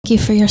you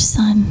for your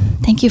son.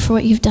 Thank you for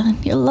what you've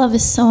done. Your love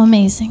is so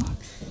amazing.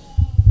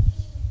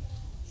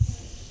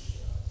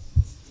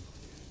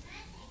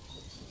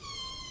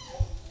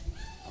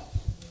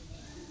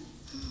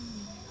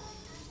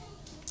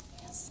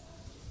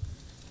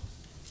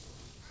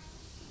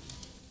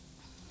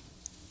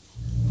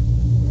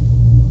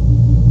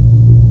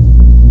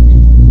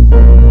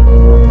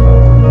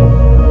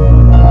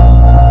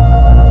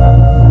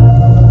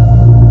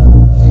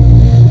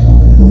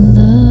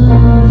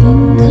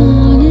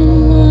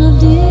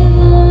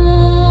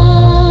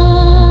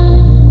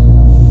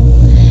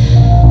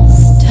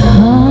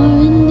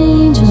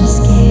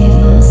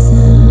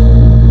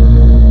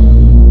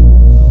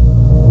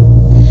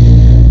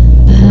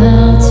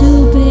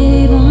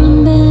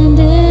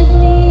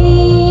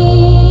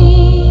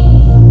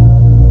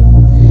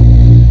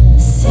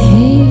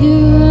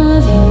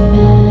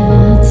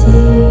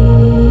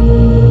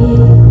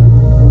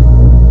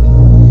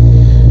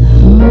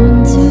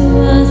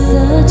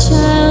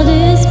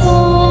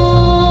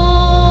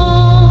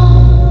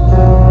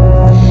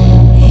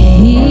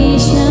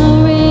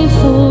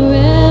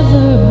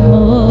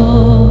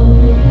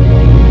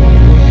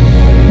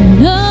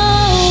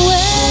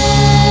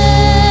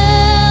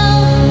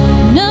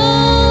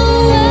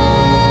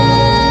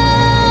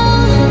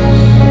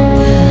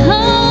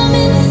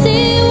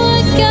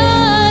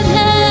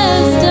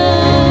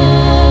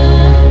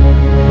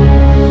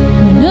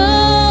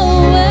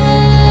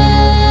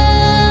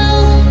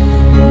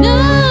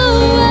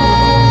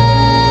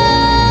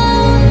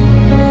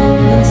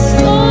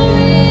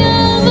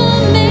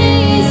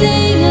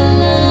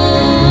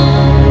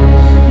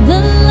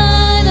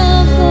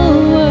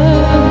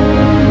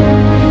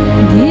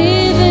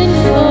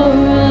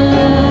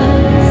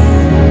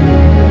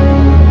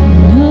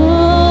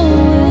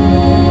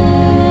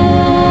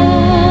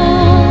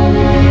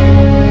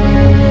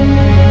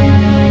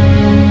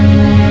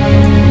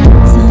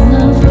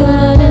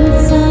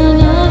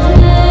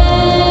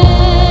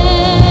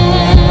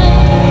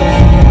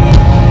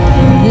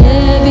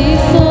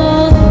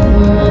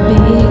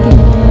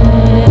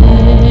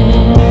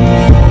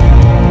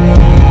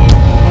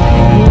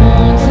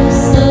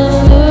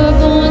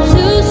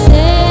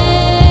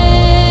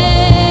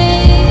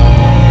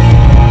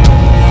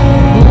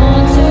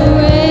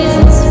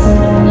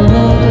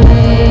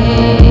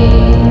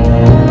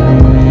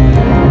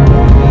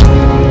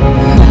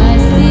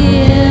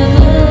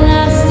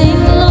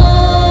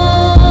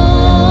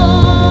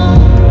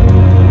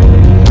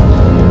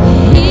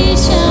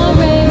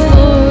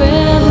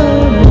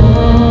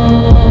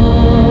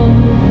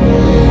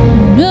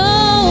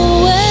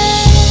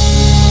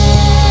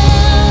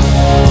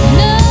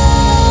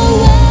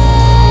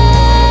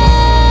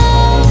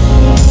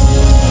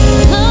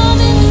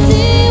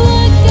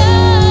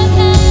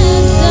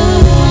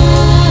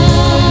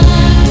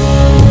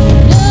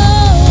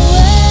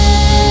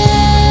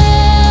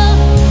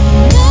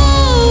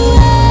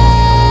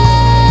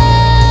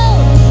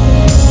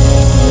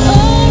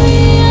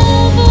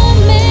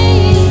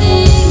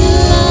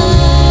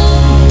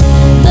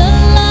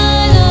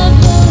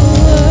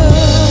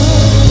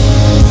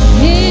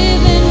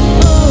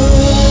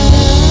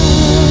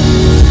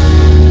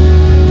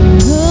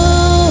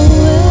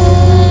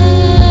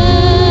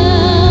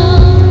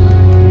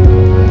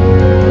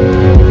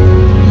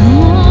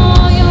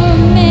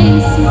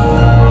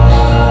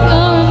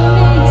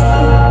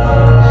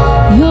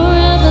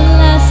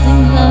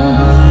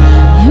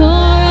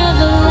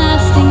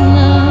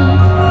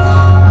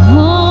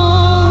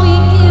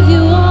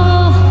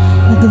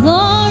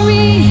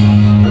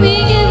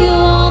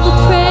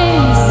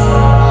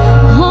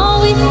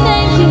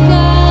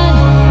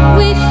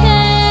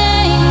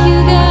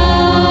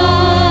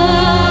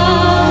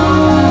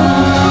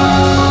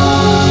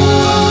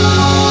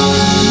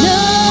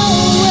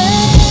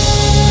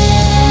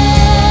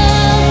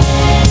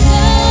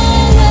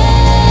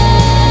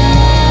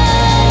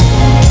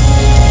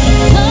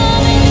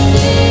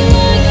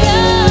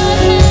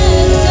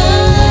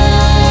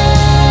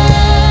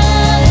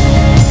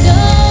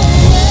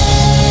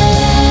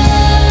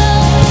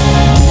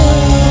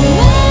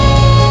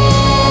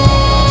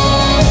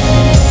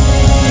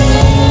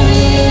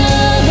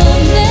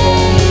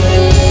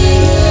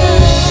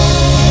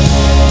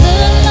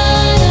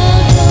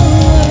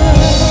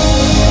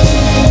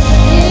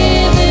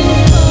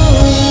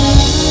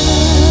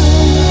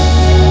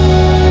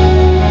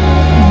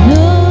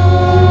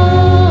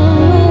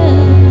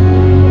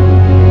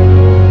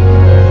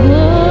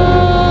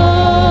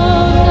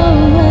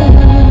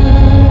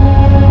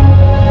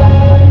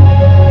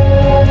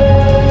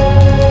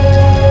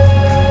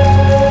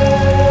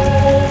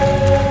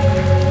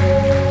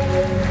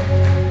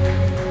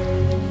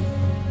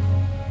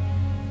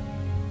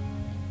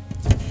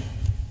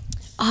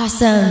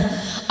 Awesome.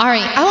 All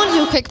right, I want to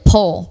do a quick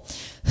poll.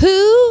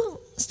 Who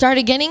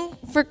started getting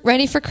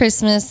ready for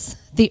Christmas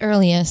the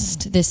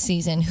earliest this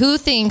season? Who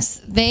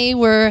thinks they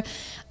were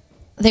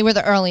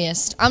the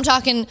earliest? I'm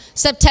talking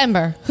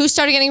September. Who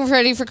started getting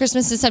ready for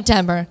Christmas in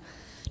September?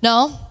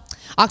 No?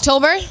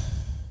 October?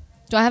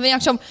 Do I have any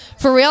October?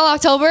 For real,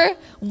 October?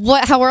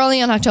 What? How early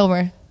in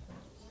October?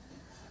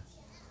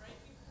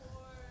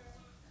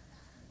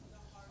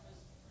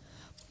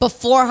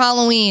 Before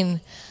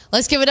Halloween.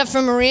 Let's give it up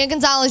for Maria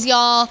Gonzalez,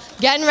 y'all.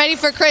 Getting ready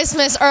for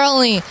Christmas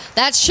early.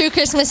 That's true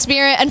Christmas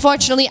spirit.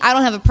 Unfortunately, I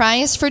don't have a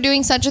prize for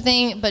doing such a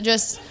thing, but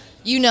just,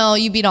 you know,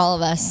 you beat all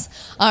of us.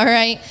 All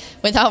right.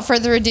 Without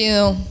further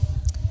ado,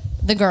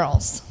 the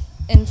girls.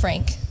 And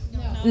Frank.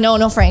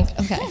 No, Frank.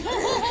 Okay.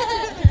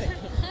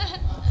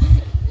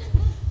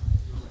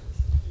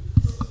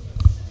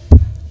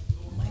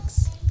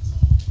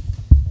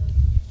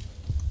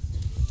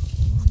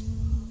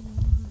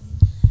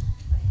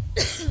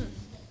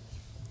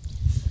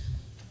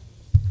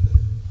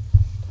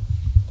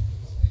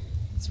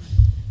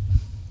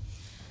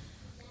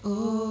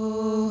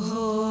 Oh,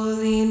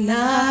 holy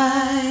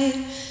night,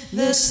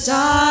 the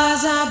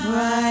stars are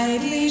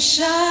brightly shining.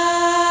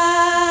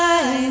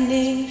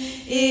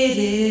 It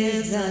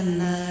is the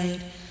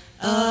night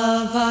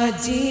of our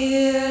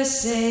dear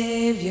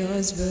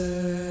Savior's birth.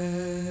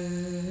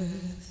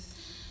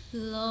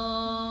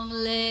 Long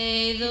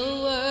lay the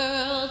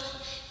world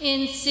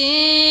in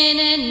sin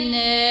and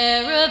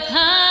error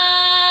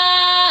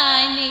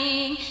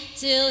pining,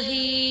 till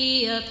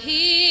he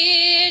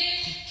appeared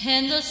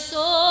and the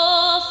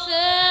soul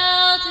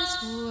felt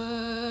its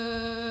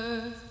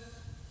worth.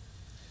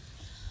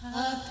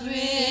 A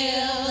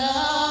thrill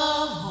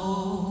of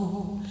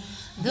hope,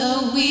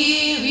 the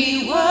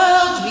weary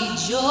world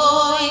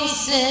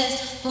rejoices,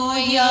 for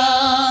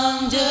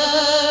yonder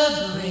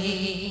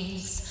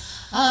breaks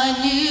a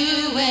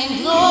new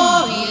and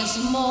glorious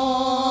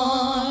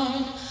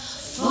morn.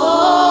 Fall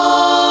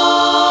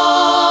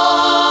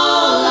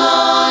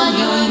on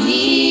your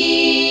knees,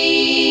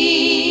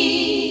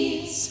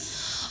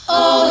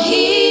 oh,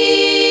 hear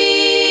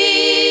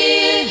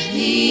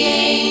the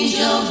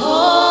angel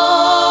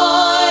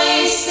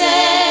voices,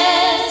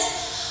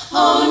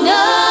 oh,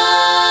 night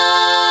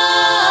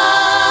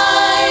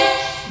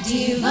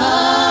divine,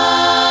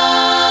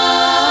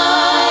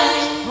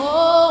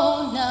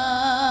 oh,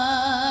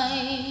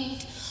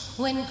 night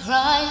when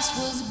Christ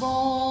was born,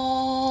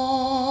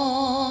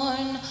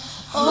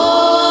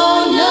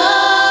 oh, night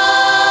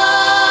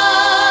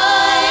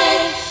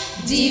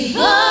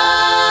divine,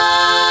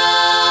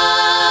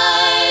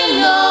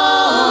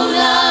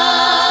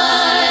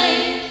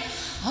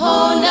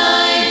 oh,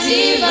 night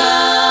divine.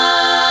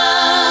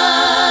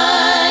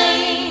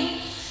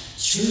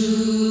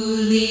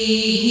 Truly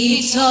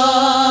he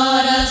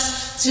taught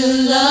us to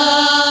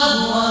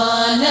love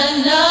one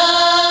another.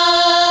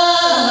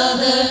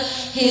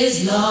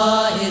 His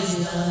law is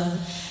love,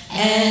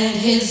 and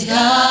his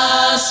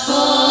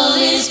gospel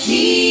is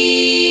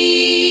peace.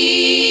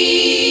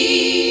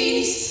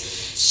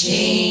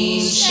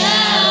 Chains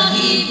shall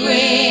he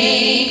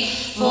break,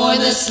 for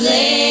the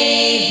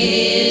slave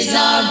is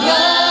our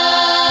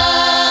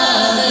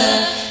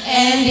brother,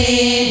 and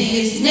in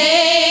his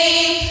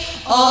name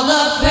all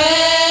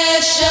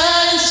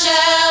oppression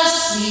shall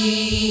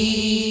cease.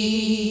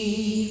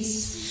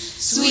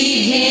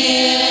 Sweet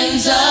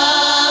hymns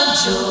of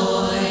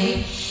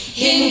joy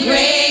in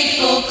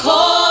grateful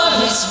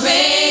chorus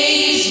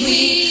raise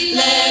we,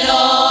 let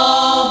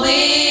all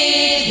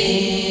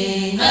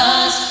within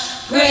us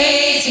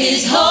praise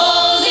his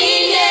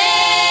holy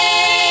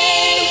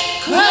name.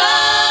 Christ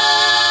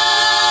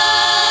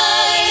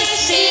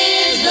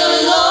is the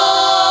Lord.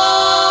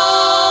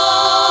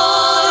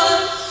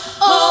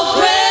 Oh,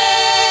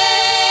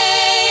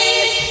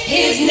 praise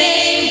his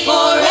name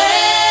forever.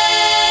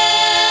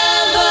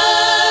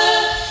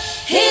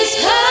 His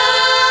power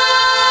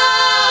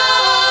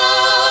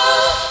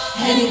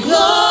and glory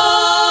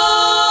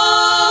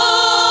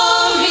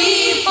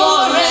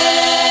forevermore.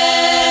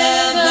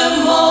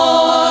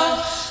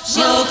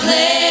 Proclaim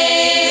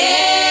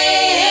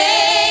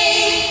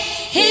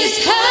his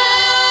power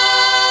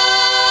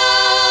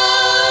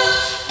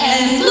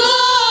and glory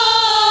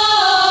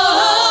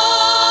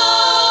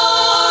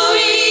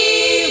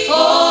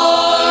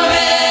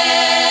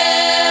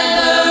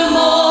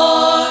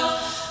forevermore.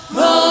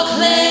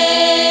 Proclaim.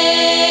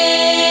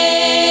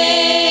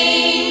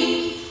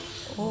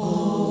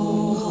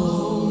 Oh,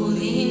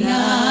 holy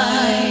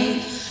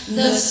night,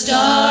 the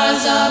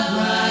stars are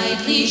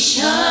brightly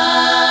shining.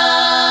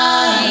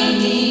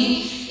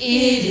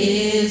 It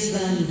is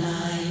the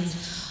night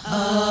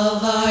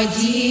of our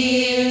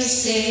dear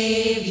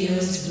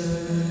Savior's birth.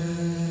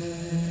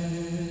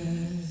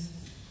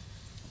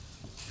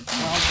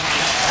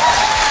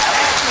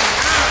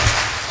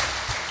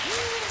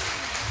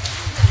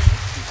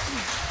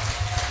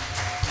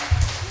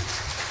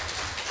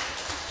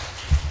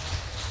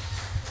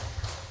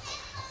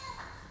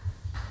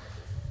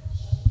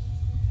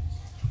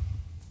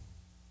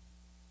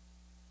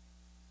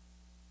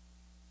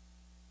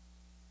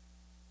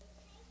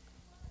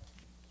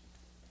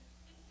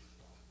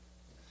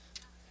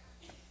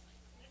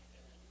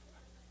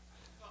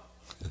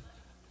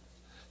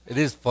 It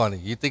is funny.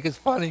 You think it's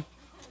funny?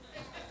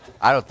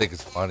 I don't think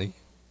it's funny.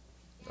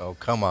 Oh,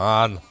 come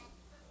on.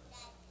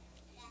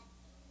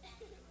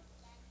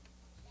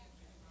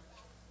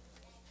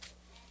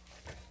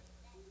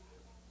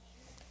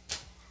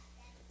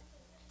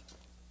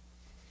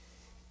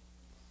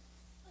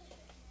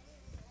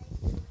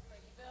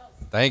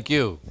 Thank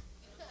you.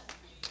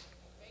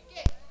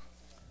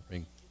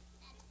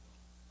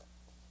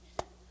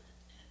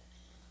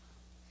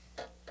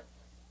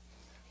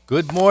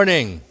 Good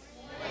morning.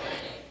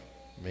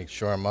 Make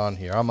sure I'm on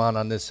here. I'm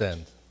on this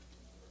end.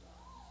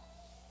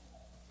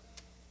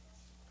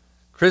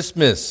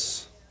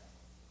 Christmas.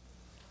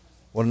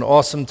 What an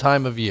awesome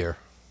time of year.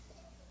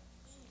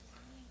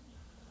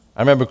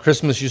 I remember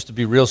Christmas used to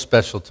be real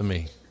special to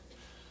me.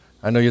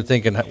 I know you're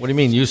thinking, what do you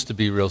mean used to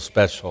be real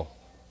special?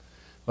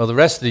 Well, the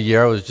rest of the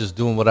year I was just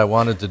doing what I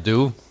wanted to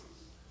do.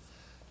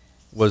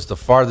 Was the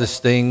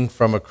farthest thing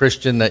from a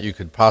Christian that you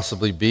could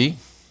possibly be.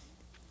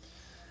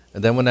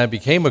 And then when I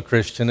became a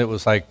Christian, it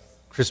was like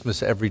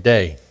Christmas every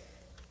day.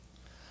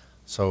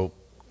 So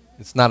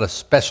it's not a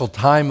special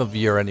time of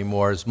year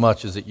anymore as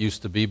much as it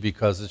used to be,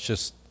 because it's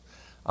just,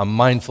 I'm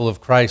mindful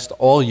of Christ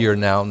all year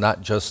now,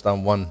 not just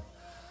on one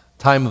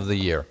time of the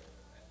year.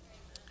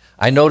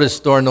 I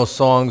noticed during those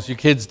songs, you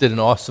kids did an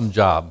awesome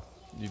job.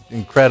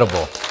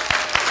 Incredible.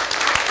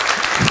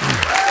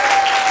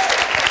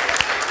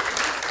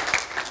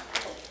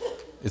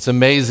 It's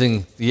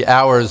amazing the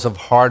hours of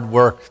hard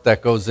work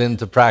that goes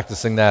into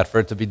practicing that,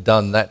 for it to be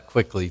done that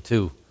quickly,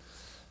 too.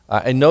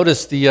 I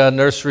noticed the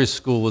nursery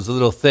school was a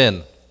little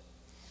thin.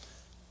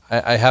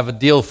 I have a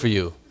deal for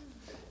you.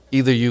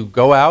 Either you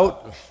go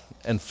out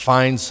and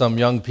find some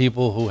young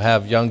people who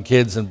have young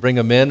kids and bring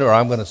them in, or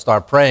I'm going to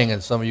start praying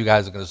and some of you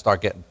guys are going to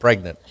start getting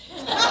pregnant.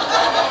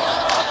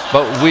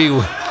 But we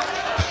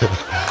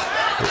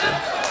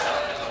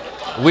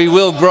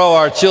will grow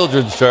our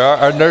children's church,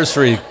 our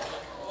nursery.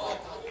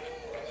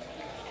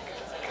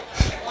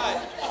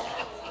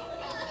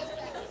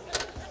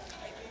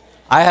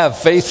 I have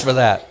faith for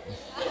that.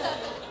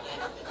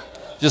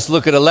 Just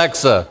look at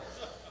Alexa.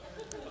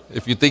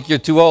 If you think you're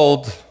too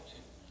old,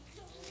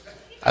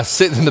 I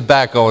sit in the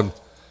back going,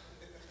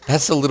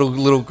 that's a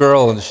little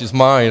girl and she's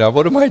mine.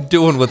 What am I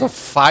doing with a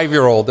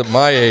 5-year-old at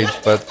my age?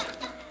 But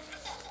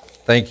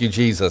thank you,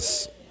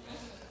 Jesus.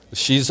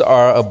 She's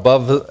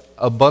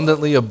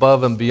abundantly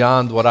above and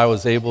beyond what I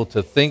was able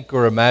to think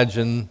or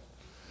imagine.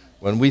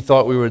 When we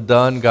thought we were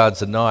done, God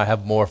said, no, I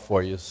have more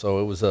for you. So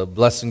it was a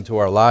blessing to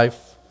our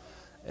life.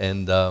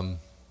 And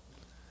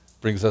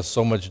brings us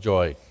so much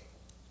joy.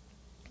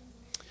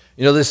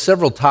 You know, there's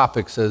several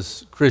topics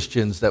as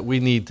Christians that we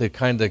need to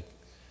kind of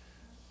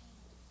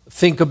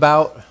think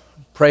about,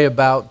 pray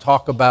about,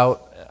 talk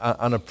about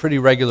on a pretty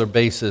regular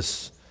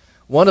basis.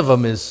 One of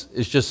them is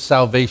just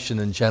salvation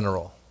in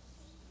general.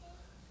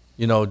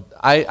 You know,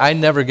 I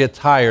never get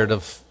tired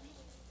of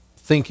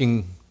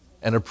thinking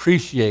and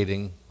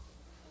appreciating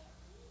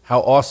how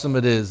awesome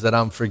it is that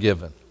I'm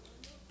forgiven.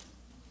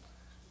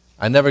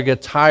 I never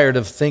get tired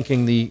of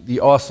thinking the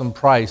awesome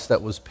price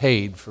that was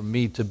paid for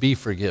me to be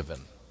forgiven.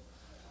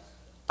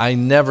 I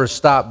never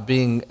stop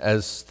being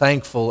as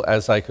thankful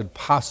as I could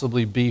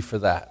possibly be for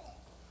that.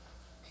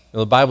 You know,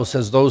 the Bible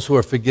says those who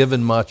are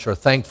forgiven much are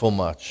thankful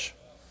much.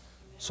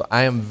 So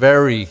I am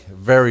very,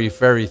 very,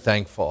 very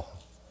thankful.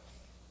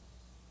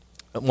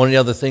 One of the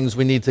other things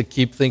we need to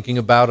keep thinking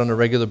about on a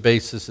regular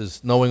basis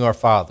is knowing our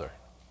Father.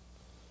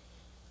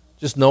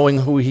 Just knowing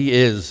who He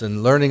is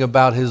and learning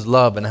about His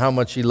love and how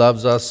much He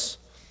loves us.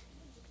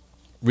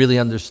 Really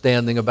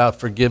understanding about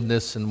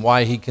forgiveness and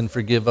why He can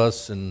forgive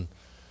us and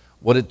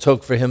what it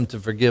took for Him to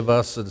forgive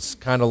us. It's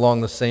kind of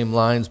along the same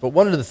lines. But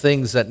one of the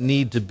things that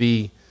need to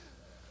be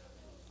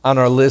on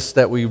our list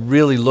that we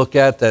really look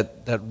at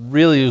that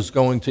really is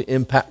going to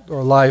impact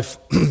our life,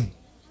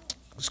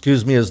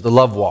 excuse me, is the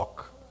love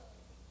walk.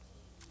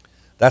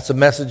 That's a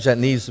message that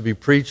needs to be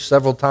preached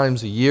several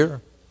times a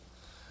year.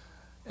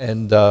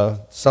 And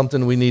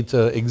something we need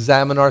to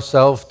examine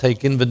ourselves,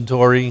 take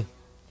inventory,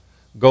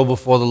 go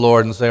before the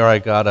Lord and say, all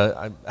right,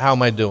 God, how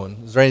am I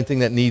doing? Is there anything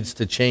that needs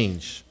to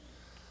change?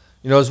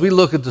 You know, as we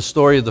look at the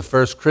story of the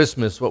first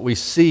Christmas, what we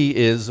see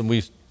is, and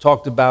we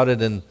talked about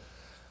it in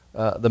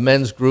the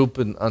men's group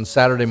on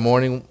Saturday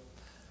morning,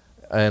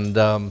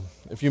 and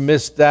if you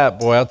missed that,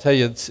 boy, I'll tell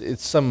you,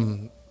 it's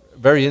some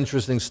very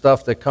interesting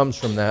stuff that comes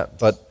from that.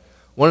 But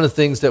one of the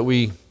things that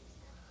we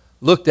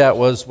looked at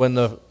was when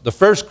the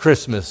first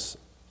Christmas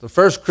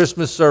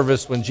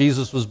service when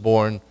Jesus was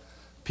born,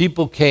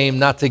 people came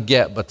not to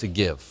get, but to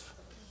give.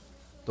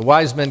 The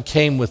wise men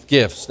came with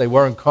gifts. They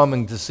weren't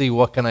coming to see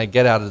what can I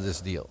get out of this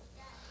deal.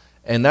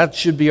 And that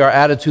should be our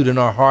attitude in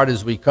our heart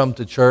as we come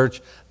to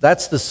church.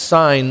 That's the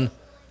sign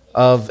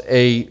of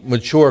a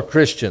mature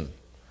Christian.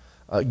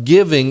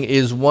 Giving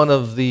is one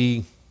of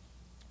the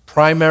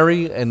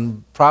primary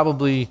and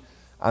probably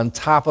on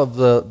top of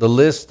the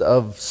list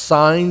of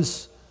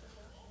signs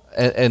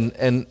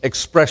and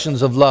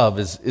expressions of love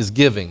is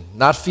giving.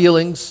 Not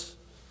feelings.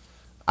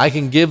 I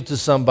can give to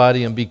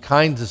somebody and be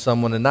kind to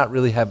someone and not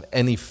really have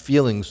any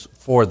feelings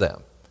for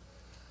them.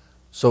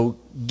 So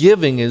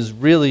giving is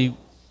really, you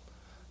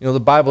know, the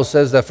Bible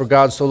says that for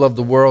God so loved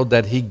the world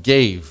that He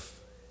gave.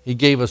 He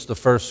gave us the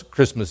first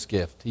Christmas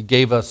gift. He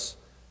gave us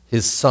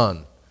His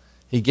Son.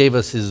 He gave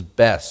us His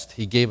best.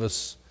 He gave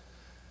us,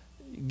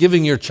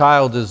 giving your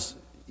child is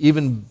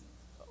even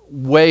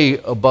way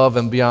above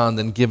and beyond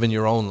than giving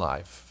your own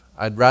life.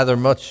 I'd rather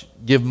much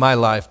give my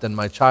life than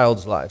my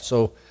child's life.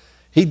 So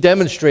he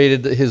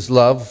demonstrated his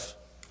love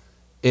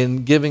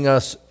in giving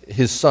us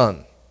his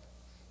son.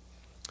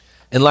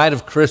 In light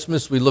of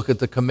Christmas, we look at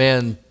the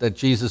command that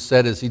Jesus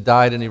said as he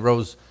died and he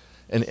rose,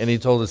 and he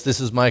told us, this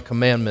is my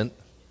commandment,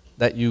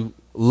 that you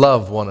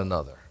love one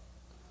another.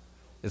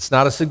 It's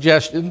not a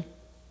suggestion.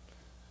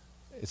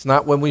 It's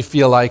not when we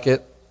feel like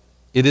it.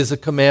 It is a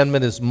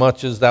commandment as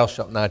much as thou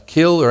shalt not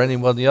kill or any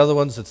one of the other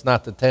ones. It's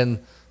not the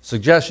 10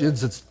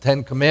 suggestions, it's the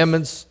 10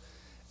 commandments.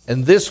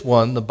 And this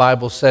one, the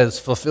Bible says,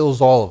 fulfills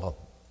all of them.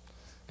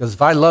 Because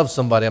if I love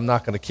somebody, I'm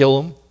not going to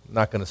kill him. I'm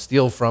not going to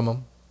steal from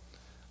him.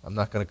 I'm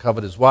not going to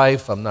covet his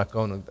wife.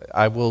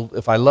 I will,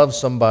 if I love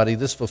somebody,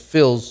 this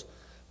fulfills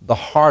the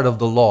heart of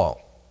the law.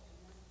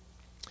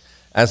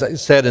 As I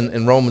said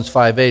in Romans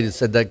 5:8, it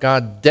said that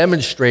God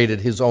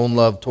demonstrated his own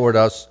love toward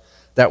us,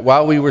 that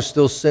while we were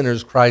still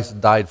sinners,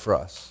 Christ died for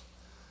us.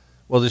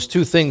 Well, there's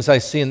two things I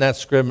see in that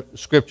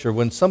scripture.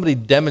 When somebody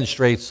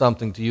demonstrates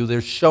something to you,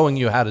 they're showing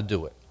you how to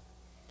do it.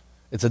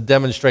 It's a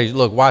demonstration.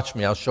 Look, watch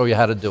me, I'll show you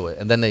how to do it.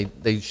 And then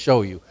they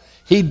show you.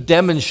 He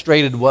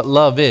demonstrated what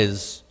love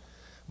is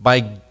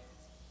by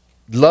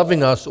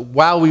loving us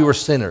while we were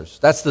sinners.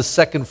 That's the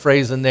second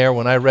phrase in there.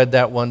 When I read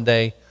that one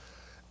day,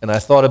 and I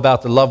thought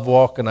about the love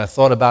walk, and I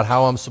thought about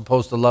how I'm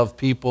supposed to love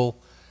people,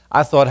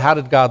 I thought, how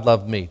did God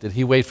love me? Did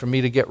he wait for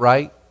me to get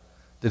right?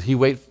 Did he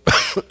wait,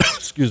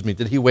 excuse me,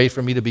 did he wait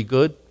for me to be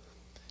good?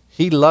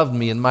 He loved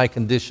me in my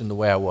condition the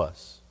way I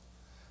was.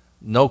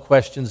 No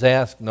questions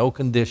asked, no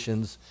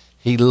conditions.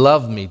 He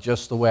loved me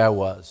just the way I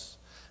was.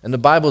 And the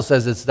Bible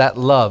says it's that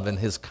love and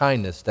his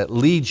kindness that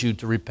leads you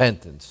to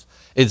repentance.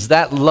 It's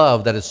that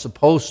love that is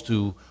supposed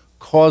to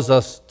cause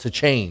us to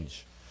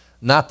change.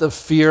 Not the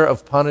fear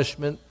of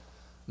punishment,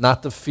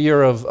 not the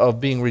fear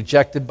of being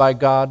rejected by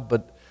God,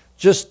 but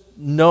just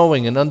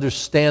knowing and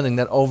understanding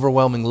that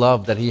overwhelming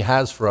love that he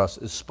has for us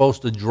is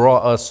supposed to draw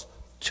us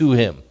to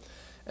him.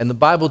 And the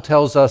Bible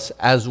tells us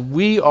as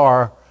we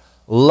are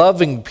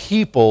loving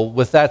people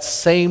with that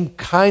same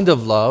kind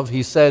of love,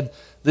 he said,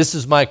 this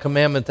is my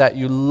commandment, that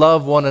you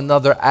love one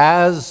another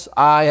as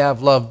I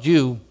have loved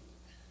you.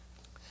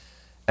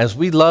 As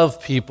we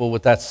love people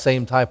with that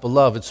same type of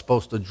love, it's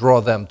supposed to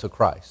draw them to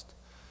Christ.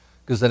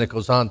 Because then it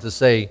goes on to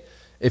say,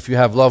 if you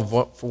have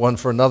love for one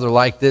for another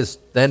like this,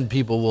 then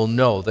people will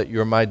know that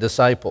you're my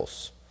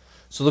disciples.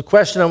 So the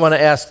question I want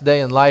to ask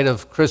today, in light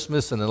of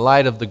Christmas and in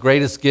light of the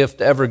greatest gift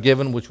ever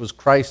given, which was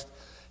Christ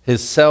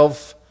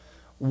himself,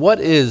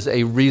 what is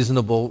a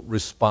reasonable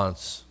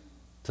response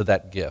to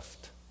that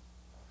gift?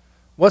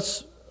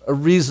 What's a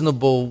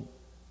reasonable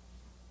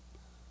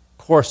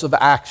course of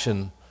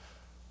action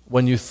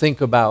when you think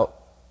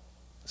about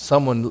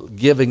someone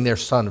giving their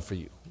son for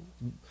you?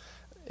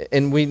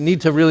 And we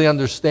need to really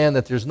understand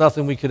that there's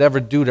nothing we could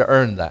ever do to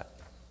earn that.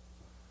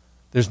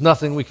 There's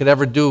nothing we could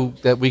ever do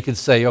that we could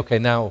say, okay,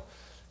 now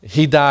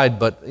he died,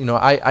 but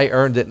I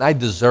earned it and I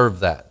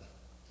deserve that.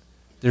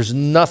 There's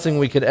nothing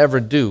we could ever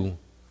do.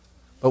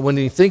 But when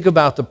you think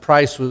about the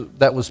price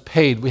that was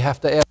paid, we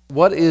have to ask,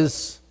 what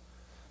is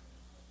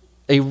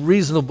a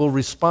reasonable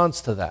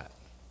response to that?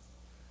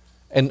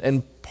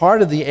 And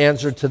part of the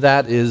answer to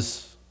that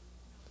is,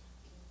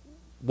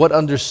 what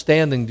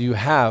understanding do you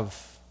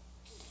have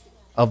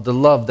of the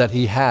love that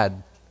he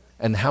had,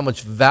 and how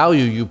much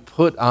value you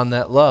put on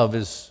that love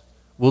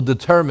will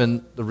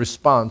determine the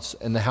response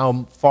and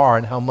how far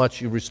and how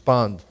much you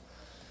respond.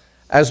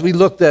 As we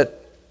looked at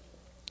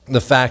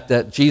the fact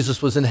that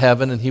Jesus was in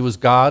heaven and he was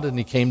God and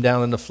he came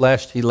down in the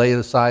flesh, he laid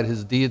aside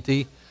his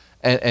deity,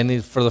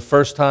 and for the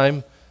first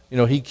time,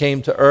 he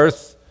came to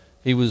earth.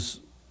 He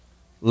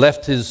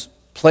left his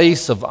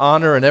place of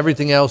honor and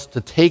everything else to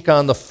take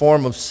on the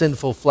form of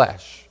sinful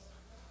flesh.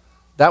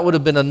 That would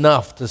have been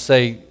enough to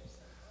say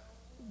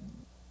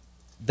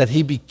that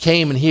he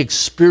became and he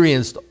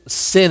experienced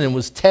sin and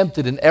was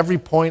tempted in every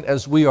point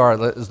as we are,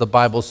 as the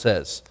Bible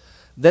says.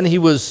 Then he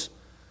was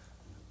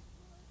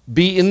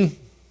beaten.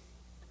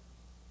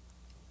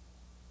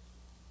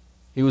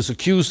 He was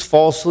accused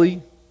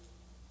falsely.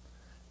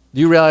 Do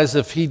you realize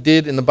if he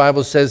did, and the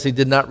Bible says he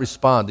did not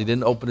respond, he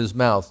didn't open his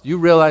mouth. Do you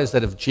realize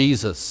that if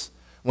Jesus,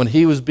 when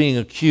he was being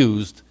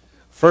accused,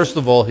 first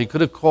of all, he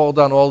could have called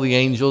on all the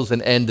angels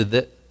and ended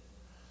it.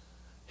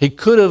 He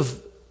could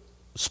have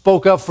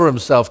spoke up for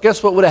himself.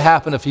 Guess what would have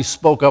happened if he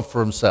spoke up for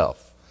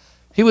himself?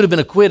 He would have been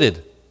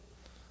acquitted.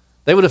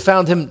 They would have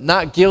found him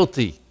not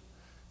guilty.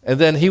 And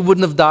then he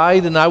wouldn't have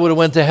died and I would have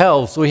went to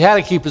hell. So he had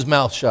to keep his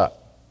mouth shut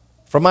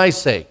for my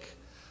sake.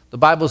 The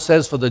Bible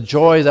says for the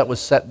joy that was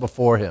set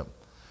before him.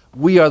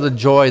 We are the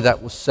joy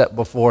that was set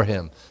before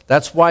him.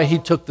 That's why he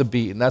took the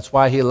beat, and that's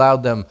why he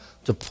allowed them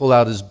to pull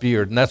out his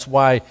beard, and that's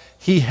why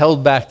he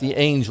held back the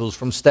angels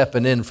from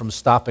stepping in, from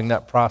stopping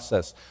that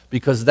process,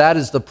 because that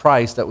is the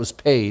price that was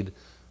paid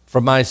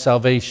for my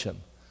salvation.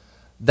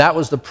 That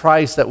was the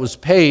price that was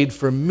paid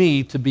for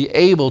me to be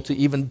able to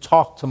even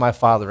talk to my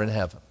Father in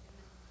heaven.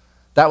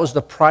 That was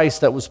the price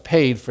that was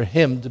paid for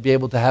him to be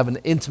able to have an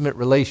intimate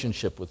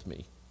relationship with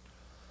me.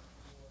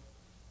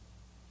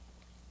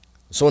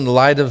 So in the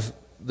light of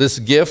this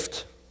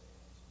gift,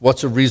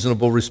 What's a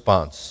reasonable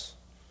response?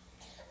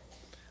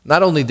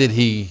 Not only did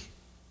he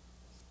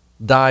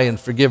die and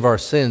forgive our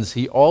sins,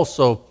 he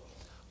also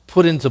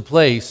put into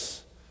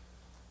place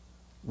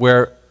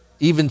where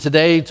even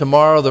today,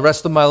 tomorrow, the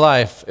rest of my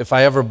life, if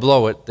I ever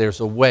blow it,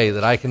 there's a way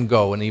that I can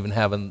go and even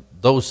have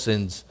those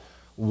sins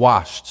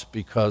washed,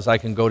 because I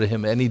can go to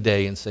him any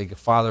day and say,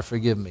 Father,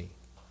 forgive me.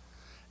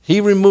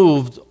 He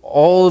removed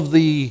all of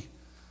the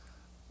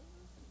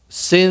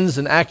sins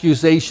and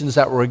accusations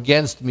that were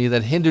against me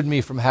that hindered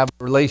me from having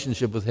a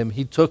relationship with him.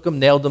 He took them,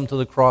 nailed them to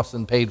the cross,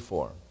 and paid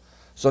for them.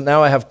 So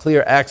now I have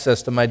clear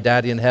access to my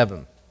daddy in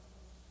heaven.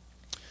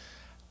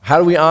 How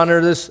do we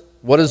honor this?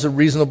 What is a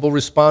reasonable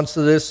response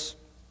to this?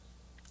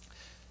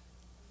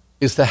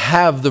 Is to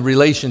have the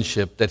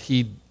relationship that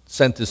he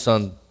sent his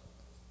son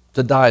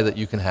to die that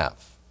you can have.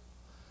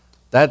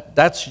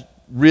 That's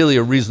really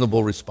a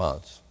reasonable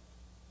response.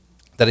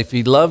 That if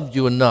he loved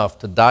you enough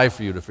to die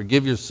for you, to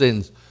forgive your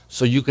sins,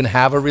 so you can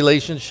have a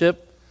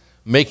relationship,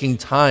 making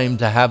time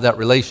to have that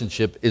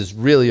relationship is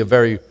really a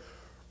very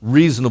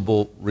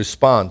reasonable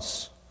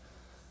response.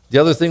 The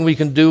other thing we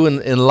can do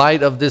in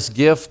light of this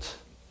gift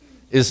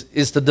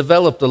is to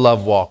develop the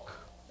love walk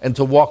and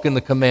to walk in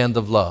the command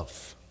of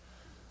love.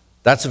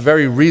 That's a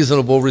very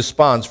reasonable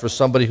response for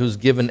somebody who's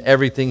given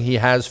everything he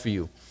has for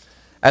you.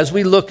 As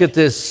we look at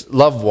this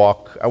love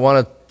walk, I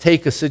want to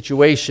take a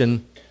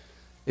situation.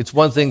 It's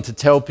one thing to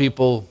tell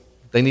people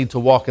they need to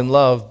walk in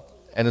love,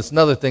 and it's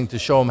another thing to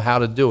show them how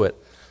to do it.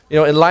 You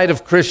know, in light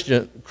of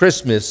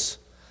Christmas,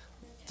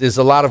 there's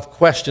a lot of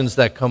questions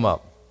that come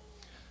up.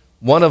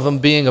 One of them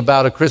being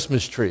about a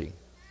Christmas tree.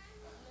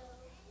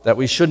 That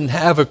we shouldn't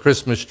have a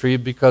Christmas tree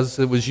because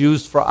it was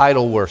used for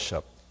idol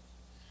worship.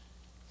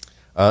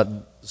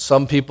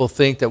 Some people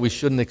think that we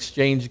shouldn't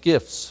exchange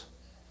gifts,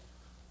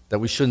 that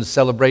we shouldn't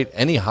celebrate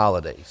any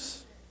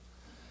holidays.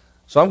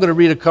 So I'm going to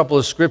read a couple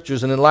of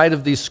scriptures, and in light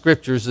of these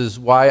scriptures is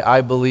why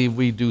I believe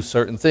we do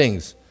certain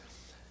things.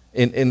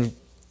 In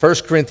 1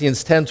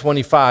 Corinthians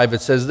 10:25,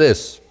 it says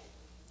this.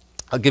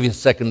 I'll give you a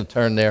second to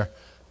turn there.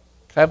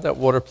 Can I have that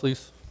water,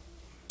 please?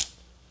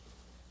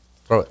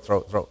 Throw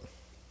it.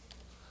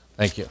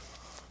 Thank you.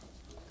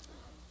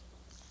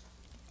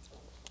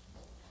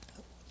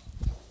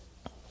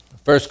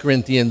 First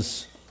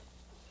Corinthians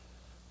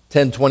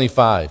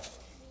 10:25.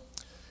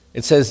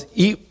 It says,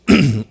 eat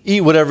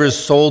whatever is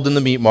sold in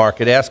the meat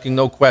market, asking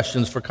no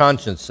questions for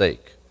conscience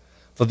sake.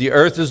 For the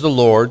earth is the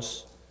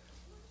Lord's,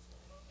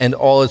 and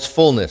all its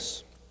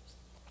fullness.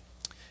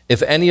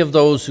 If any of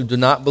those who do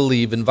not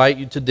believe invite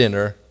you to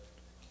dinner,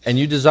 and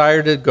you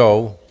desire to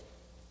go,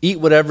 eat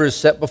whatever is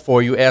set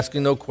before you,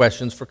 asking no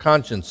questions for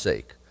conscience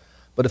sake.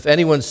 But if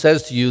anyone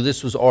says to you,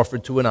 this was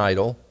offered to an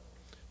idol,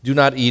 do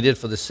not eat it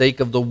for the sake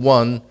of the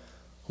one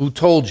who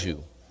told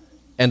you,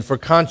 and for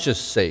conscience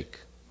sake.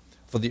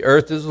 For the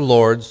earth is the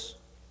Lord's,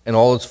 and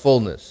all its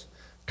fullness.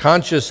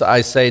 Conscience,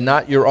 I say,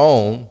 not your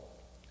own,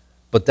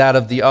 but that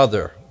of the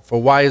other.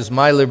 For why is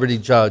my liberty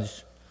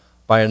judged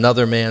by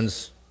another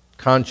man's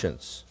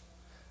conscience?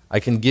 I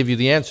can give you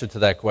the answer to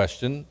that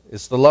question.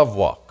 It's the love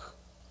walk.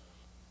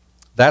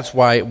 That's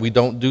why we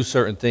don't do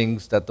certain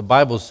things that the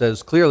Bible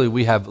says clearly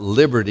we have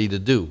liberty to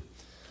do.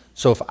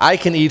 So if I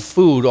can eat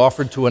food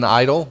offered to an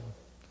idol,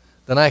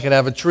 then I can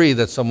have a tree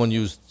that someone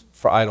used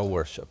for idol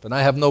worship. And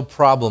I have no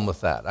problem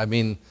with that. I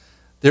mean,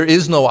 there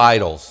is no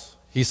idols.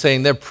 He's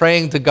saying they're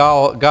praying to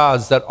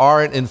gods that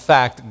aren't in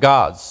fact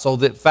gods. So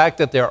the fact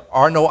that there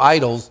are no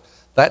idols,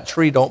 that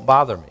tree don't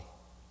bother me.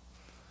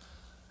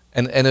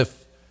 And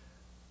if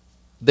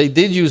they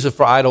did use it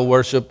for idol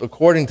worship,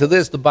 according to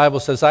this, the Bible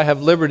says I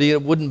have liberty.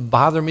 It wouldn't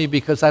bother me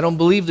because I don't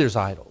believe there's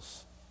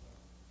idols.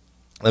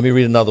 Let me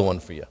read another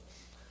one for you.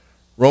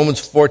 Romans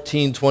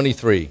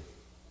 14:23.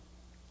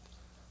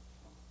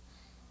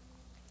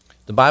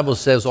 The Bible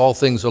says all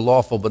things are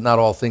lawful, but not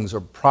all things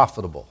are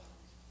profitable.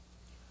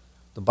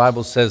 The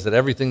Bible says that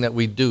everything that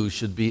we do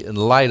should be in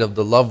light of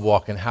the love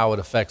walk and how it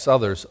affects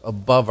others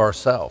above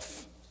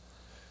ourselves.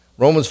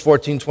 Romans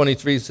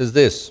 14:23 says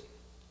this.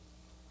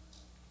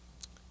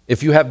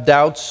 If you have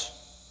doubts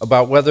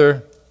about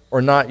whether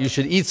or not you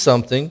should eat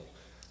something,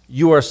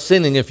 you are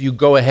sinning if you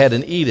go ahead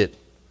and eat it.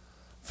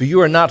 For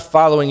you are not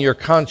following your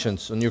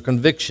conscience and your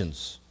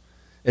convictions.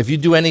 If you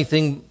do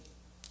anything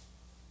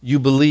you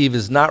believe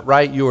is not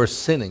right, you are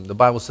sinning. The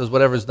Bible says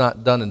whatever is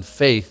not done in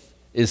faith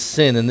is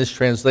sin. And this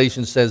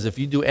translation says if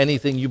you do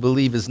anything you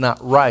believe is not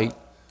right,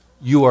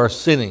 you are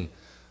sinning.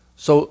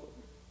 So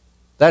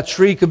that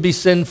tree could be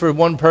sin for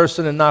one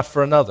person and not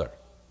for another.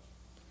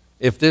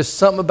 If there's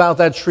something about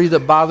that tree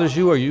that bothers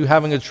you, or you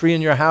having a tree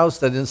in your house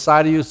that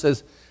inside of you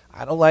says,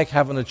 I don't like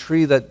having a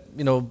tree that,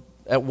 you know,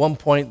 at one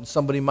point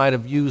somebody might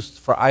have used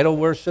for idol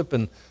worship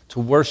and to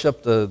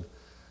worship the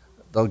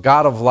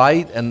God of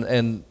light,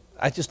 and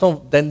I just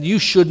don't, then you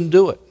shouldn't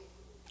do it.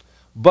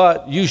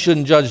 But you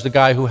shouldn't judge the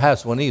guy who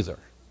has one either.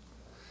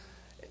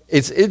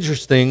 It's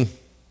interesting,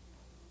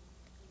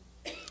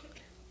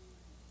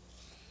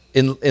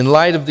 in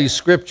light of these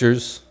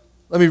scriptures,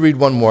 let me read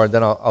one more,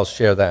 then I'll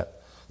share that.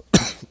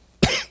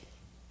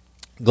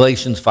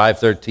 Galatians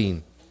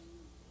 5:13.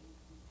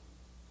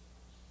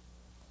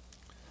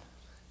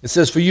 It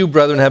says, "For you,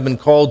 brethren, have been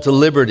called to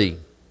liberty.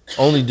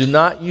 Only do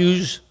not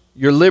use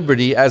your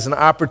liberty as an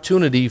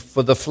opportunity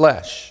for the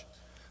flesh,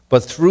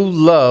 but through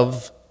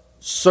love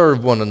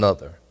serve one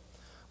another.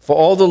 For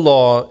all the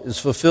law is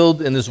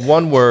fulfilled in this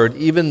one word,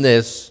 even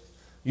this,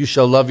 you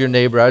shall love your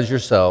neighbor as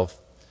yourself.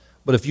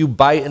 But if you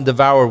bite and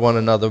devour one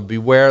another,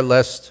 beware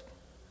lest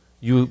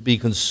you be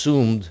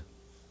consumed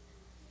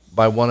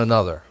by one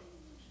another."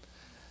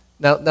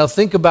 Now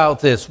think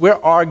about this. We're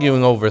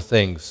arguing over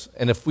things,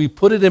 and if we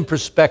put it in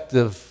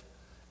perspective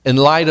in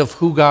light of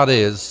who God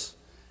is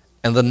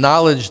and the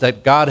knowledge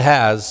that God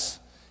has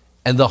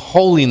and the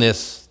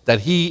holiness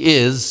that He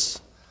is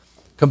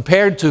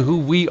compared to who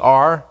we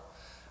are,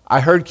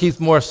 I heard Keith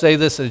Moore say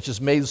this, and it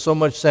just made so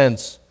much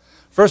sense.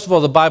 First of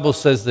all, the Bible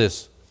says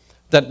this,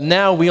 that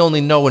now we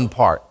only know in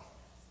part.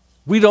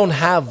 We don't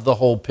have the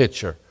whole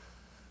picture.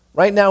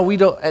 Right now,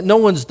 no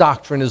one's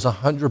doctrine is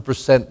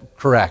 100%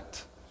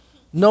 correct.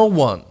 No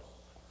one.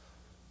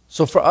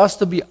 So for us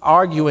to be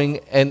arguing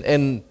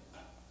and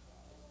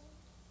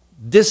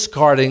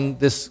discarding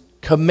this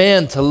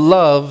command to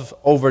love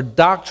over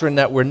doctrine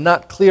that we're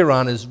not clear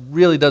on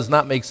really does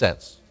not make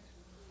sense.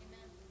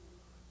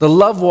 The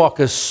love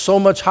walk is so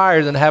much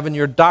higher than having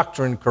your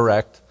doctrine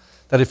correct,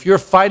 that if you're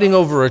fighting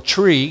over a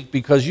tree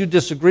because you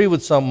disagree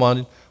with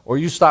someone, or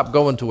you stop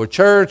going to a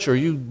church, or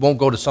you won't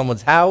go to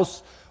someone's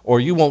house, or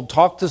you won't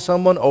talk to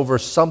someone over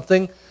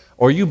something,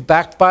 or you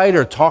backbite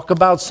or talk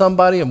about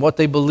somebody and what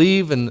they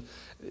believe, and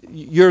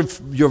you're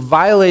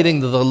violating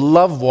the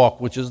love walk,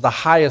 which is the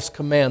highest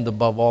command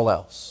above all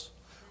else.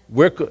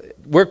 We're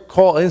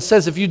called, and it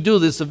says if you do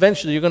this,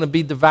 eventually you're going to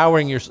be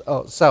devouring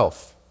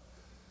yourself.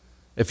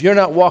 If you're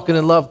not walking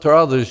in love to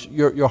others,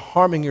 you're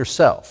harming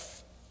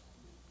yourself.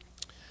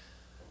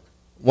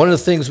 One of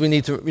the things we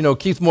need to,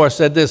 Keith Moore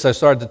said this, I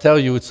started to tell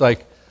you,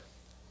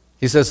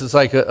 he says it's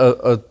like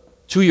a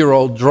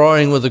 2-year-old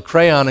drawing with a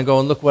crayon and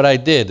going, look what I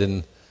did.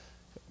 And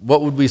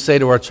what would we say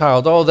to our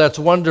child? Oh, that's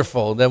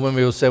wonderful. Then when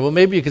we would say, well,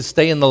 maybe you could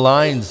stay in the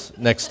lines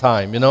next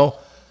time,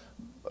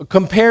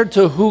 Compared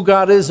to who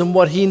God is and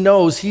what He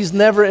knows, He's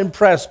never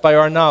impressed by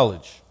our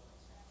knowledge.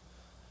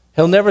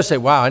 He'll never say,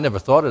 wow, I never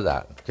thought of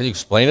that. Can you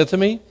explain it to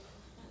me?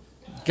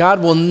 God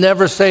will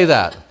never say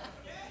that.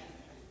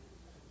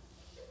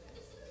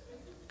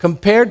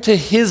 Compared to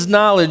His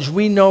knowledge,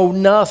 we know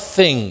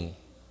nothing.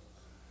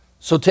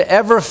 So to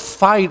ever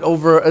fight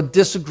over a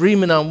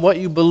disagreement on what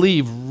you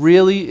believe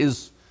really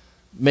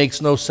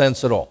makes no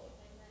sense at all.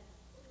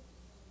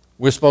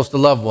 We're supposed to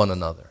love one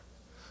another.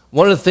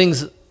 One of the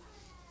things,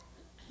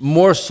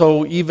 more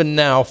so even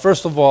now,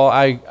 first of all,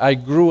 I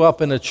grew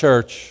up in a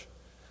church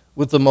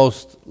with the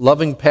most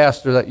loving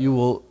pastor that you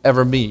will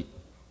ever meet.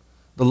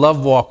 The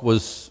love walk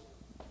was,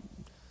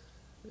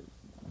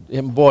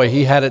 boy,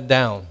 he had it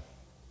down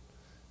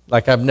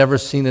like I've never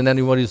seen in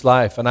anybody's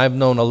life. And I've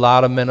known a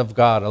lot of men of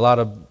God, a lot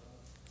of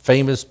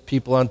famous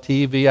people on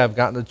TV. I've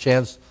gotten a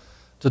chance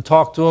to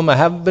talk to them. I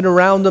haven't been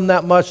around them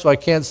that much, so I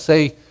can't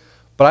say,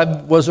 but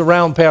I was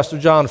around Pastor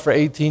John for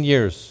 18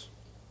 years.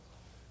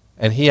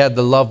 And he had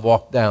the love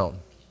walk down.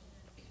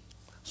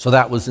 So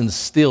that was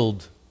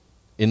instilled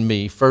in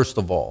me, first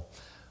of all.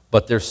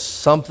 But there's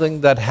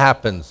something that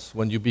happens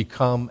when you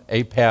become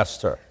a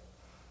pastor.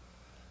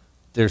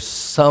 There's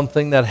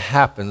something that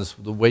happens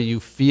with the way you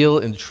feel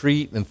and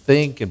treat and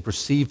think and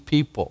perceive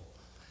people.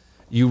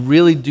 You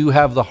really do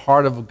have the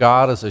heart of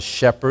God as a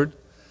shepherd.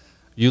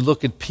 You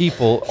look at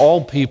people,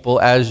 all people,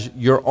 as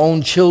your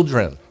own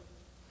children.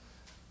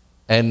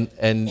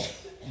 And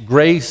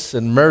grace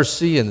and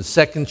mercy and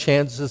second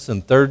chances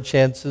and third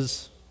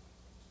chances.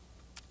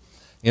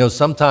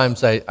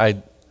 Sometimes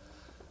I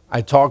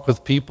talk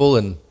with people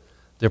and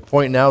they're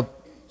pointing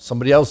out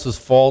somebody else's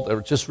fault.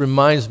 It just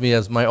reminds me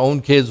as my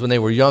own kids when they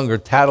were younger,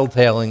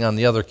 tattletaling on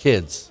the other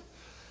kids.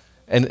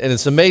 And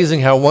it's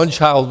amazing how one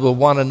child will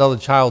want another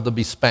child to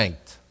be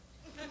spanked.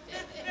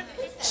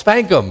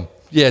 Spank them.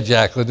 Yeah,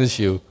 Jacqueline, it's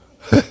you.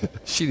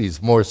 She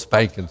needs more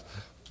spankings.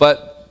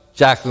 But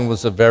Jacqueline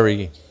was a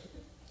very,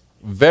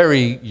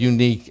 very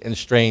unique and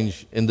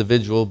strange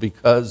individual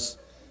because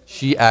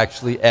she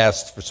actually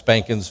asked for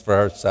spankings for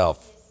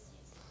herself.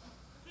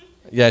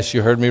 Yes,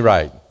 you heard me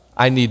right.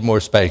 I need more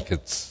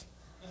spankings.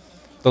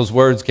 Those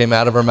words came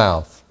out of her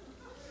mouth.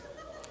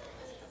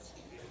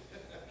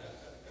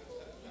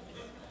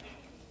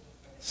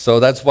 So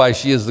that's why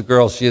she is the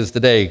girl she is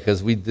today,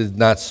 because we did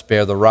not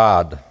spare the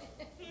rod.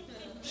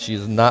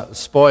 She's not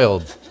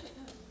spoiled.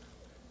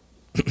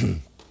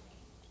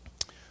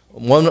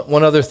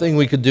 One other thing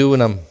we could do,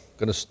 and I'm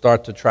going to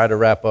start to try to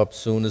wrap up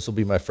soon. This will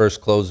be my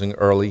first closing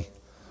early.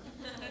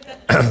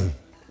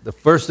 The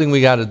first thing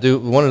we got to do,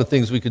 one of the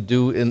things we could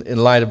do in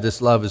light of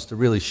this love is to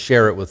really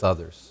share it with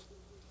others.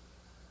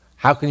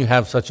 How can you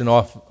have such an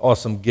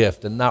awesome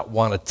gift and not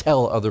want to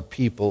tell other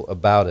people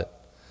about it?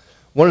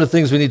 One of the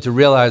things we need to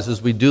realize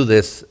as we do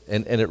this,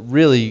 and it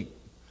really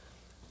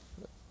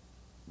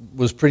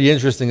was pretty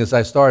interesting as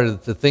I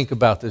started to think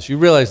about this, you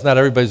realize not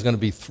everybody's going to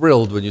be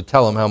thrilled when you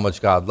tell them how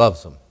much God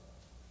loves them.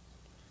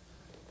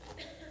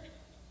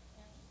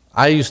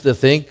 I used to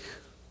think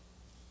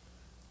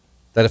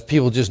that if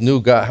people just knew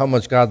God, how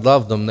much God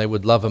loved them, they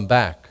would love him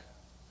back.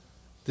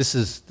 This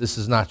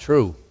is not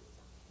true.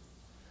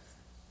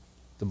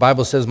 The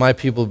Bible says my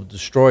people were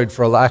destroyed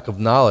for a lack of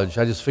knowledge.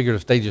 I just figured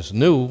if they just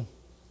knew,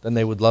 then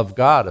they would love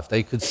God. If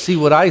they could see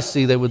what I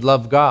see, they would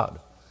love God.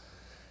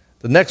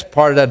 The next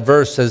part of that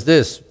verse says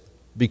this,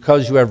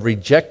 because you have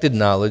rejected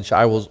knowledge,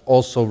 I will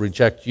also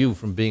reject you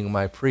from being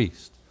my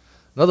priest.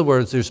 In other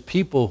words, there's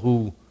people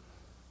who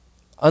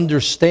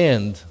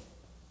understand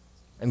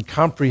and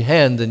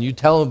comprehend, and you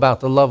tell them about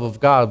the love of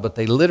God, but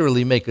they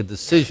literally make a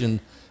decision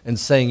and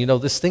saying, you know,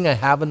 this thing I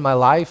have in my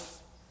life,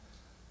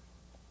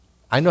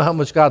 I know how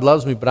much God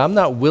loves me, but I'm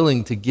not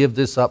willing to give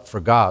this up for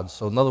God.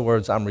 So in other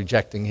words, I'm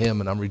rejecting him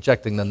and I'm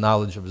rejecting the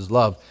knowledge of his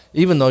love.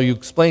 Even though you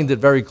explained it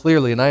very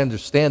clearly and I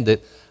understand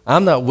it,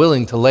 I'm not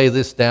willing to lay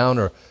this down,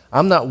 or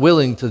I'm not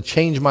willing to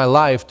change my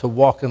life to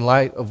walk in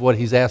light of what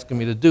he's asking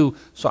me to do.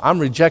 So I'm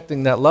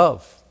rejecting that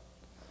love.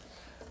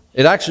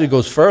 It actually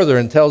goes further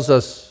and tells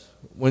us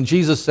when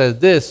Jesus said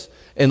this,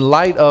 in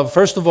light of,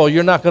 first of all,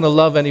 you're not going to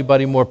love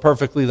anybody more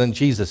perfectly than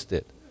Jesus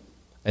did.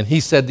 And he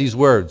said these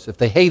words, if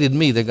they hated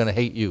me, they're going to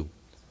hate you.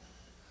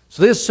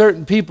 So there's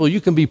certain people,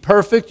 you can be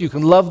perfect, you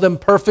can love them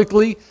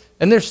perfectly,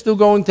 and they're still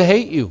going to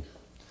hate you.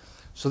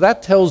 So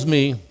that tells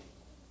me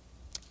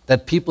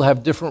that people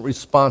have different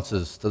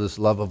responses to this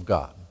love of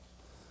God.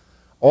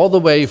 All the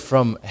way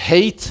from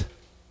hate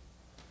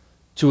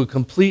to a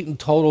complete and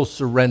total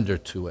surrender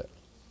to it.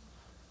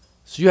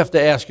 So you have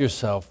to ask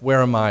yourself,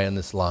 where am I in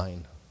this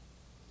line?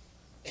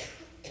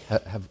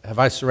 Have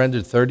I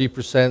surrendered 30%,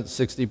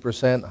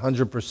 60%,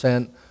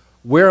 100%?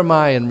 Where am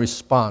I in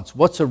response?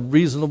 What's a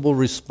reasonable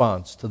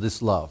response to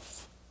this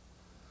love?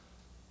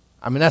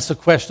 I mean, that's a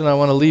question I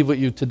want to leave with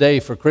you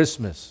today for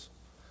Christmas.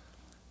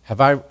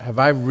 Have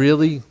I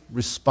really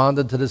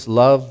responded to this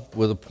love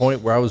with a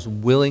point where I was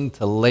willing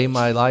to lay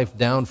my life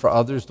down for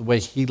others the way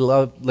he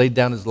laid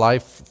down his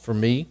life for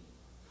me?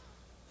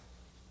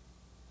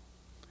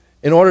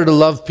 In order to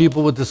love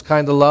people with this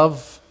kind of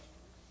love,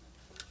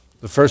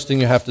 the first thing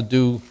you have to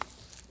do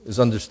is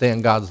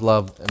understand God's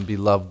love and be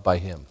loved by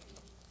him.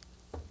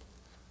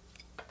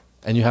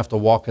 And you have to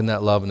walk in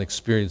that love and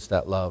experience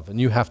that love. And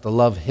you have to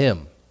love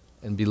him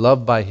and be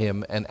loved by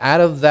him. And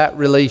out of that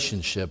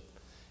relationship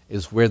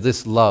is where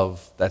this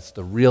love, that's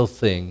the real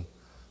thing,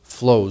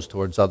 flows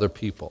towards other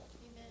people.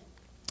 Amen.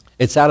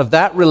 It's out of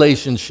that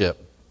relationship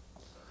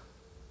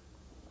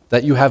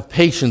that you have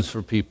patience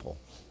for people.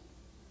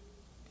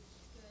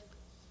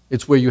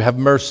 It's where you have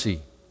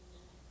mercy.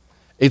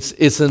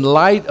 It's in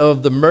light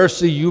of the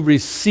mercy you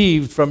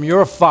received from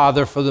your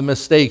Father for the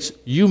mistakes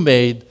you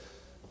made,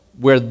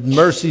 where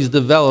mercies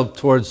develop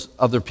towards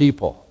other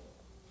people.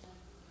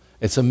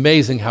 It's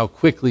amazing how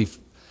quickly,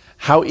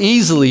 how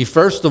easily,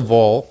 first of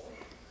all,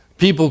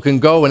 people can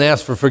go and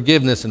ask for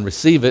forgiveness and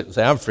receive it and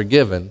say, I'm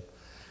forgiven.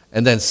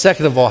 And then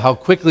second of all, how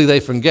quickly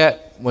they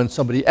forget when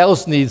somebody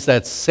else needs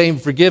that same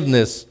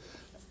forgiveness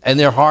and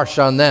they're harsh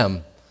on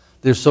them.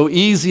 They're so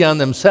easy on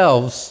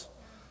themselves,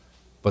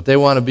 but they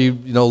want to be,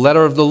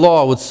 letter of the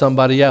law with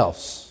somebody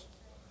else.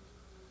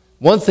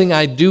 One thing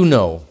I do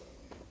know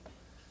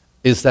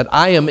is that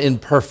I am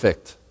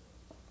imperfect.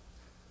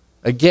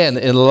 Again,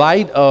 in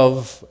light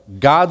of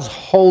God's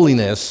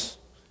holiness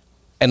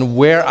and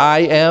where I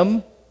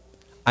am,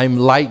 I'm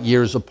light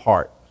years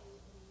apart.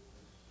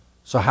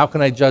 So how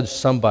can I judge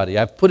somebody?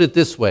 I've put it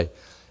this way.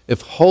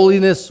 If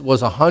holiness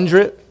was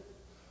 100,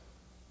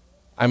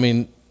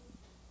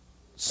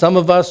 some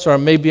of us are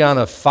maybe on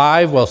a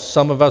 5, while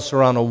some of us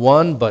are on a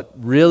 1, but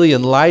really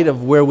in light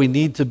of where we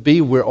need to be,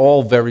 we're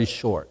all very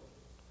short.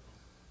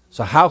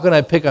 So how can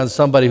I pick on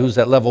somebody who's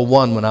at level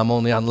 1 when I'm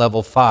only on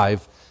level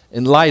 5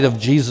 in light of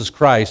Jesus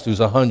Christ who's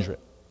 100?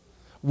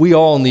 We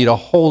all need a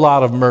whole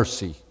lot of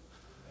mercy.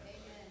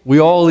 We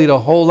all need a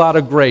whole lot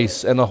of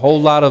grace and a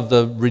whole lot of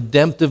the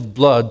redemptive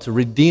blood to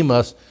redeem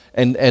us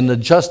and the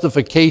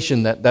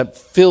justification that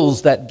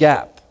fills that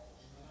gap.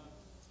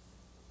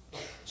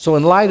 So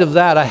in light of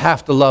that, I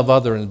have to love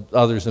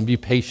others and be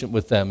patient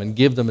with them and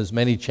give them as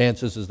many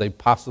chances as they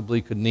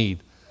possibly could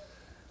need.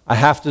 I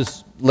have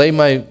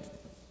to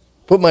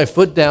put my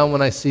foot down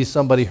when I see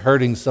somebody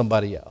hurting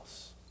somebody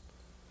else.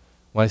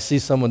 When I see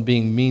someone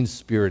being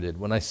mean-spirited.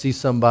 When I see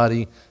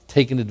somebody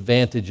taking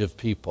advantage of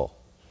people.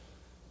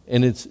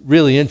 And it's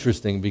really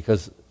interesting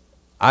because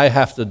I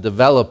have to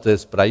develop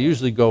this, but I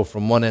usually go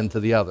from one end to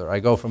the other. I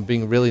go from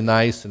being really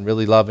nice and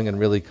really loving and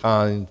really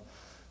kind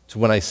to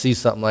when I see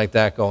something like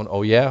that going,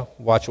 oh yeah,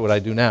 watch what I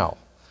do now.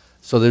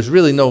 So there's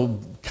really no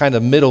kind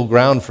of middle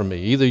ground for me.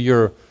 Either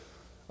you're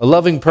a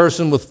loving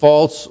person with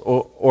faults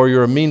or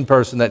you're a mean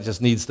person that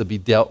just needs to be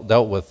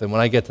dealt with. And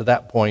when I get to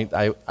that point,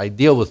 I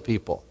deal with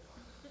people.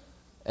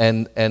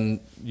 And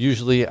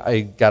usually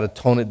I got to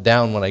tone it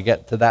down when I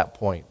get to that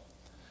point.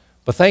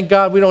 But thank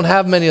God we don't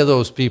have many of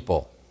those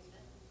people.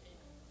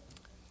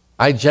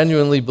 I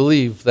genuinely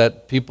believe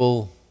that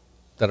people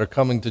that are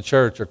coming to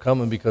church are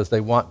coming because they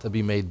want to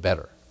be made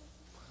better.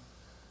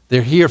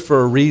 They're here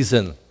for a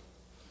reason.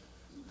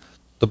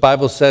 The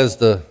Bible says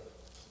the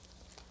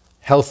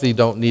healthy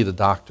don't need a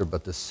doctor,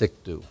 but the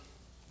sick do.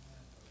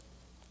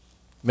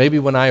 maybe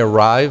when I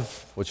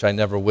arrive, which I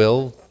never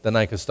will, then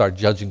I can start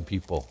judging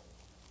people.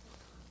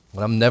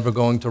 But I'm never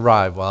going to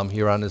arrive while I'm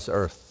here on this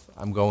earth.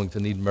 I'm going to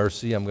need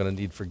mercy. I'm going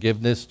to need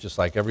forgiveness, just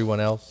like everyone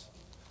else.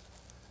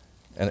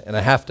 And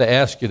I have to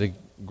ask you to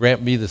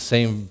grant me the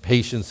same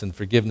patience and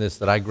forgiveness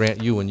that I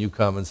grant you when you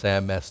come and say I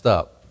messed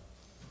up.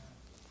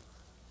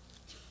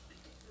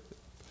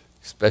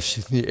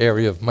 Especially in the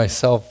area of my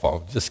cell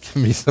phone. Just give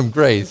me some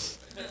grace.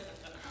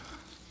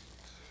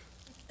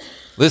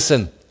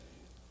 Listen,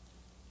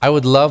 I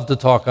would love to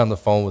talk on the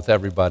phone with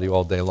everybody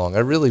all day long. I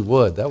really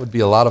would. That would be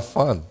a lot of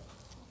fun.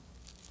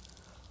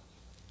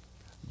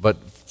 But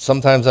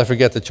sometimes I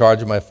forget to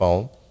charge my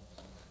phone.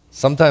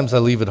 Sometimes I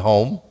leave it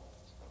home.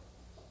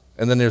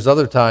 And then there's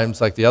other times,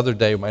 like the other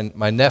day,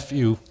 my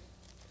nephew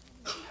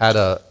had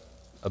a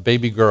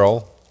baby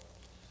girl,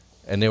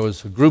 and there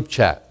was a group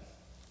chat.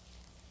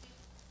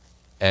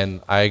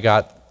 And I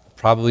got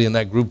probably in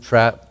that group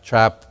chat.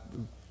 That's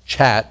so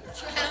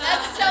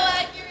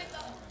accurate,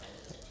 though.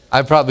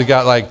 I probably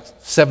got like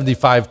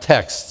 75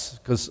 texts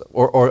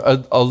or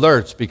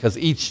alerts, because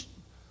each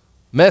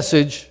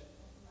message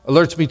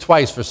alerts me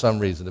twice for some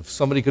reason. If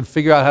somebody could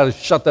figure out how to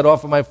shut that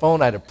off of my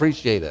phone, I'd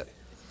appreciate it.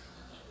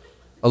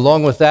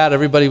 Along with that,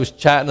 everybody was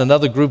chatting,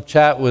 another group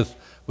chat with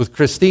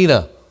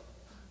Christina.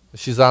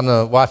 She's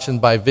on watching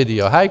by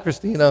video. Hi,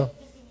 Christina.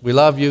 We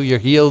love you. You're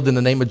healed in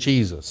the name of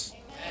Jesus.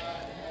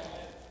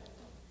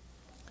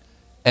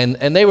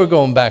 And they were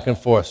going back and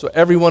forth. So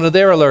every one of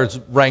their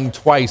alerts rang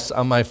twice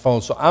on my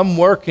phone. So I'm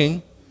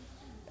working,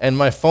 and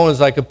my phone is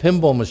like a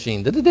pinball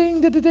machine.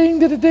 Da-da-ding, da-da-ding,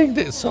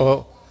 da-da-ding.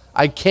 So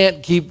I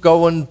can't keep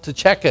going to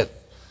check it.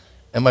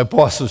 And my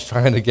boss was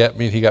trying to get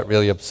me, and he got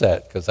really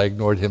upset because I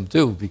ignored him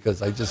too,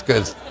 because I just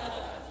could.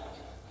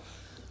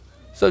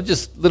 So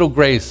just little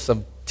grace.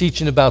 I'm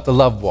teaching about the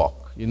love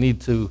walk. You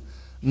need to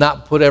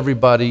not put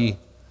everybody,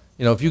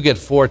 if you get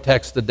 4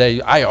 texts a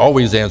day, I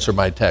always answer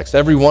my texts.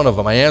 Every one of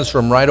them, I answer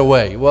them right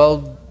away.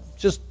 Well,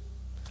 just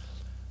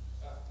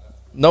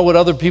know what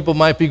other people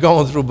might be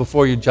going through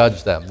before you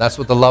judge them. That's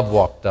what the love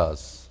walk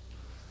does.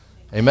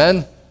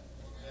 Amen?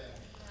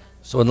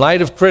 So in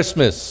light of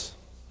Christmas,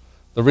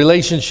 the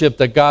relationship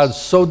that God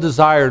so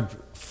desired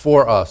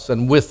for us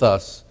and with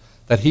us,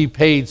 that he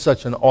paid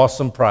such an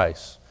awesome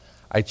price,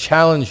 I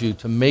challenge you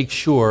to make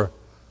sure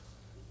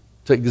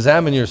to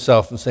examine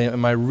yourself and say,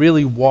 am I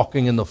really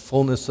walking in the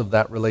fullness of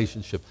that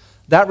relationship?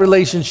 That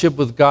relationship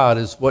with God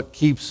is what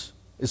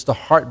it's the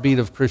heartbeat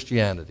of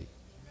Christianity.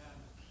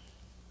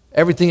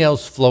 Everything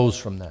else flows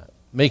from that.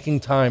 Making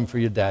time for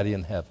your daddy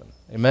in heaven.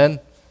 Amen?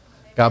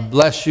 God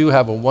bless you.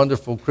 Have a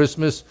wonderful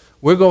Christmas.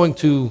 We're going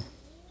to,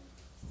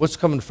 what's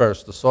coming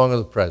first? The song of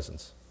the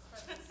presents.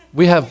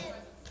 We have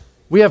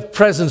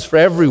presents for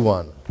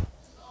everyone.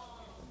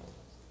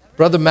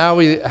 Brother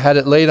Maui had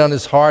it laid on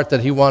his heart that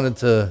he wanted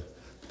to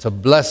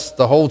bless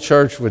the whole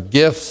church with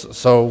gifts.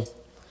 So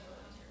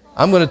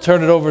I'm going to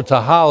turn it over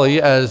to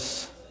Holly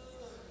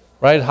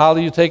right,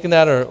 Holly, you taking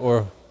that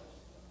or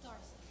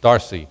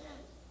Darcy?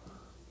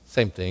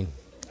 Same thing.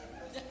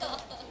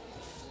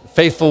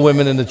 Faithful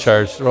women in the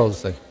church, they're all the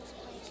same.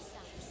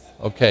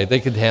 Okay, they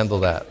could handle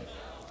that.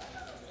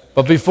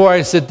 But before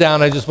I sit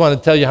down, I just want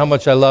to tell you how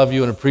much I love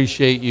you and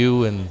appreciate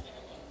you,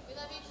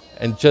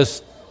 and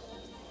just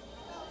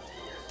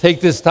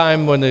take this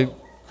time when the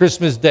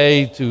Christmas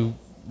day to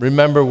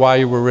remember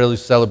why we're really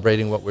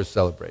celebrating what we're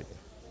celebrating.